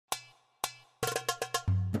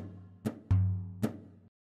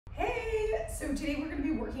So today we're going to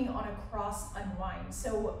be working on a cross unwind.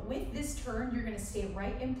 So with this turn, you're going to stay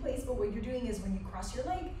right in place, but what you're doing is when you cross your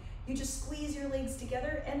leg, you just squeeze your legs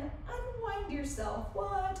together and unwind yourself.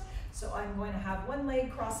 What? So I'm going to have one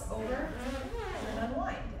leg cross over and then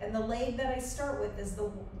unwind. And the leg that I start with is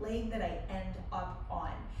the leg that I end up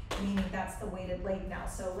on, meaning that's the weighted leg now.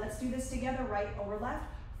 So let's do this together, right over left.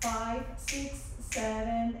 5, 6,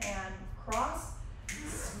 7, and cross.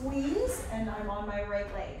 Squeeze, and I'm on my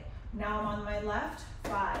right leg. Now I'm on my left.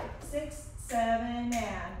 5, 6, 7,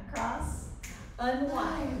 and cross.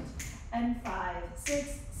 Unwind. And 5,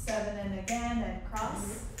 6, 7, and again, and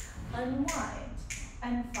cross. Unwind.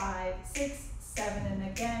 And 5, 6, 7,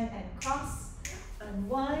 and again, and cross.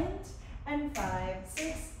 Unwind. And 5,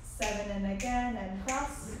 6, 7, and again, and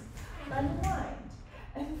cross. Unwind.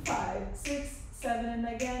 And 5, 6, 7, and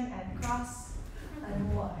again, and cross.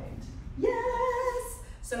 Unwind. Yes!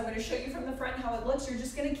 So I'm going to show you from the front how it looks. You're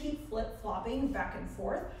just going to keep flip-flopping back and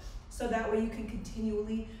forth, so that way you can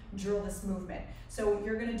continually drill this movement. So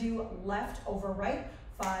you're going to do left over right,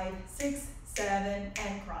 5, 6, 7,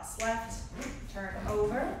 and cross left, turn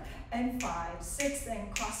over, and 5, 6,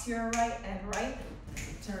 and cross your right and right,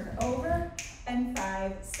 turn over, and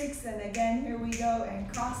 5, 6, and again, here we go, and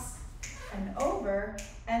cross, and over,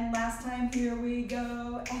 and last time, here we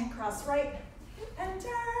go, and cross right, and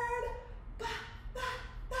turn, ba, ba,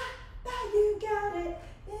 ba, ba, you got it,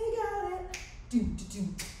 do, do, do,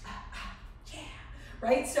 yeah,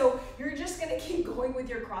 right? So you're just gonna keep going with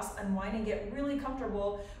your cross unwind and get really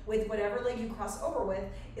comfortable with whatever leg you cross over with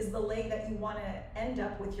is the leg that you wanna end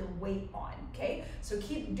up with your weight on, okay? So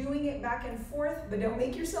keep doing it back and forth, but don't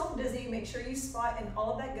make yourself dizzy. Make sure you spot and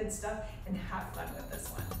all of that good stuff, and have fun with this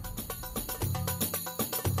one.